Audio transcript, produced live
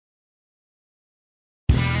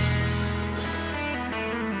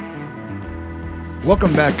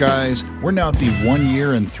Welcome back, guys. We're now at the 1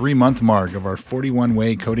 year and 3 month mark of our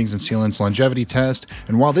 41-way coatings and sealants longevity test.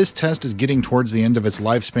 And while this test is getting towards the end of its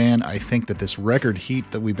lifespan, I think that this record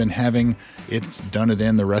heat that we've been having, it's done it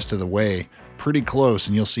in the rest of the way. Pretty close,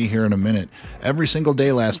 and you'll see here in a minute. Every single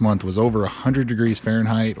day last month was over 100 degrees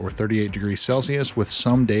Fahrenheit or 38 degrees Celsius, with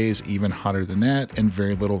some days even hotter than that and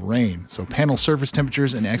very little rain. So panel surface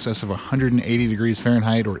temperatures in excess of 180 degrees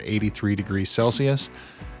Fahrenheit or 83 degrees Celsius.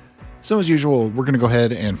 So as usual, we're going to go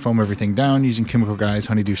ahead and foam everything down using Chemical Guy's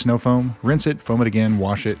Honeydew Snow Foam. Rinse it, foam it again,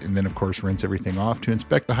 wash it, and then of course rinse everything off to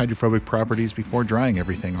inspect the hydrophobic properties before drying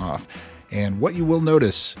everything off. And what you will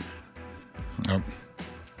notice...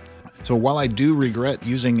 So while I do regret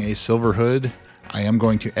using a silver hood, I am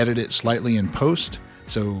going to edit it slightly in post.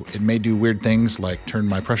 So it may do weird things like turn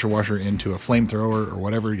my pressure washer into a flamethrower or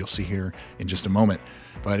whatever. You'll see here in just a moment.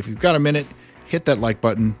 But if you've got a minute, hit that like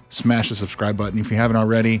button, smash the subscribe button if you haven't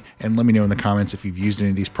already, and let me know in the comments if you've used any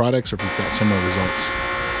of these products or if you've got similar results.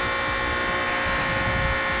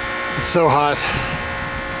 It's so hot.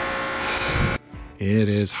 It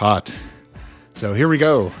is hot. So here we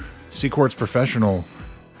go. Seaquartz Professional.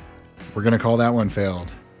 We're going to call that one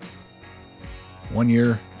failed. 1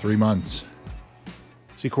 year, 3 months.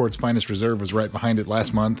 Seaquartz Finest Reserve was right behind it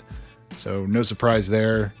last month, so no surprise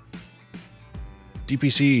there.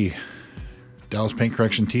 DPC, Dallas Paint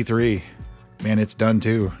Correction T3. Man, it's done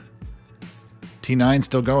too. T9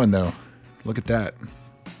 still going though. Look at that.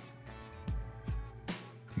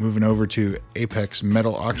 Moving over to Apex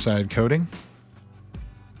Metal Oxide Coating.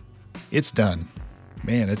 It's done.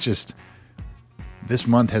 Man, it's just... This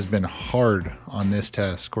month has been hard on this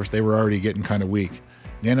test. Of course, they were already getting kind of weak.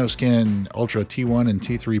 Nanoskin Ultra T1 and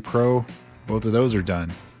T3 Pro, both of those are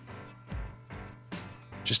done.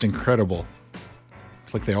 Just incredible.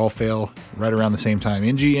 It's like they all fail right around the same time.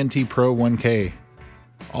 NG/NT Pro 1K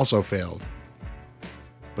also failed.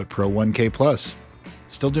 But Pro 1K Plus,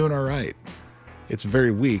 still doing all right. It's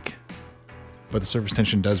very weak, but the surface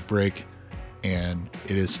tension does break and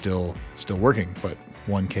it is still working, but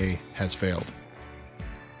 1K has failed.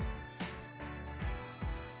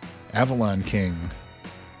 Avalon King.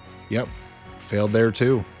 Yep, failed there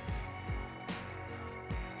too.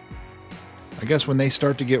 I guess when they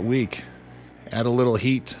start to get weak, add a little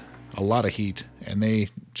heat, a lot of heat, and they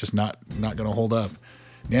just not going to hold up.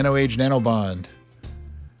 Nano Age Nanobond.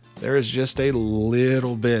 There is just a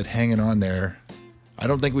little bit hanging on there. I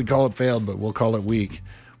don't think we'd call it failed, but we'll call it weak.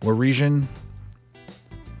 Waresian,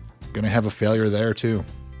 going to have a failure there too.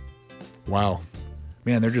 Wow.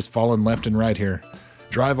 Man, they're just falling left and right here.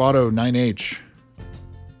 Drive Auto 9H.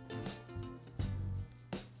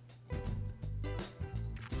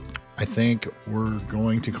 I think we're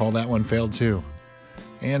going to call that one failed too.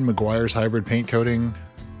 And McGuire's Hybrid Paint Coating.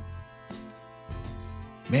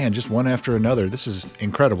 Man, just one after another. This is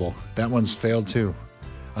incredible. That one's failed too.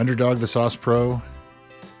 Underdog the Sauce Pro.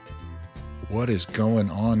 What is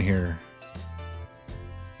going on here?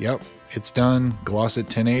 Yep, it's done. Glossit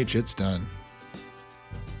 10H, it's done.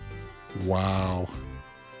 Wow.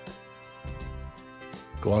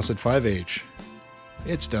 Glossit 5H,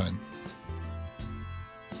 it's done.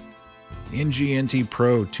 NG/NT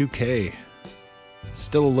Pro 2K,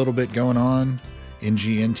 still a little bit going on.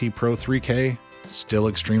 NG/NT Pro 3K, still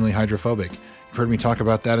extremely hydrophobic. You've heard me talk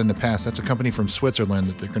about that in the past. That's a company from Switzerland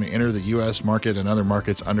that they're going to enter the US market and other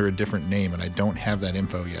markets under a different name, and I don't have that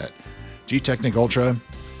info yet. G-Technic Ultra,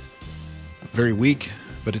 very weak,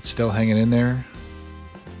 but it's still hanging in there.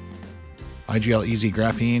 IGL Easy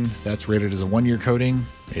Graphene, that's rated as a 1 year coating.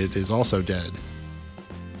 It is also dead.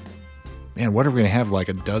 Man, what are we going to have, like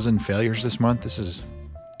a dozen failures this month? This is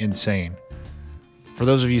insane. For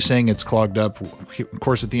those of you saying it's clogged up, of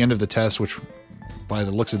course, at the end of the test, which by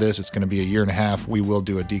the looks of this, it's going to be a 1.5 years, we will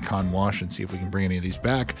do a decon wash and see if we can bring any of these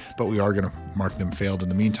back, but we are going to mark them failed in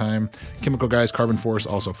the meantime. Chemical Guy's Carbon Force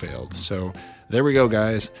also failed. So there we go,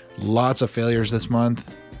 guys. Lots of failures this month.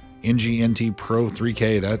 NG/NT Pro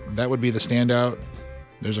 3K, that would be the standout.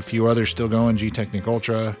 There's a few others still going. G-Technic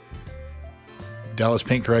Ultra, Dallas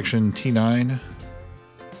Paint Correction T9.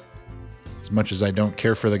 As much as I don't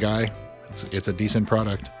care for the guy, it's a decent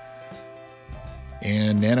product.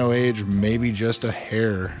 And Nano Age, maybe just a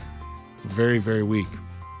hair. Very, very weak.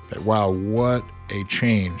 But wow, what a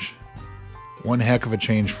change. One heck of a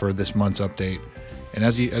change for this month's update. And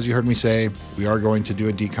as you heard me say, we are going to do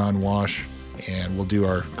a decon wash, and we'll do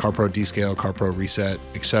our CarPro descale, CarPro reset,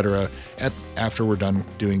 etc. after we're done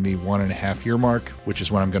doing the 1.5 year mark, which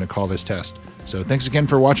is what I'm going to call this test. So thanks again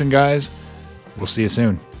for watching, guys. We'll see you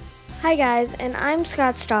soon. Hi guys, and I'm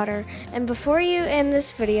Scott's daughter, and before you end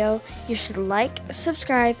this video, you should like,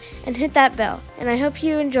 subscribe, and hit that bell. And I hope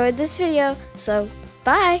you enjoyed this video, so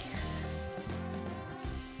bye!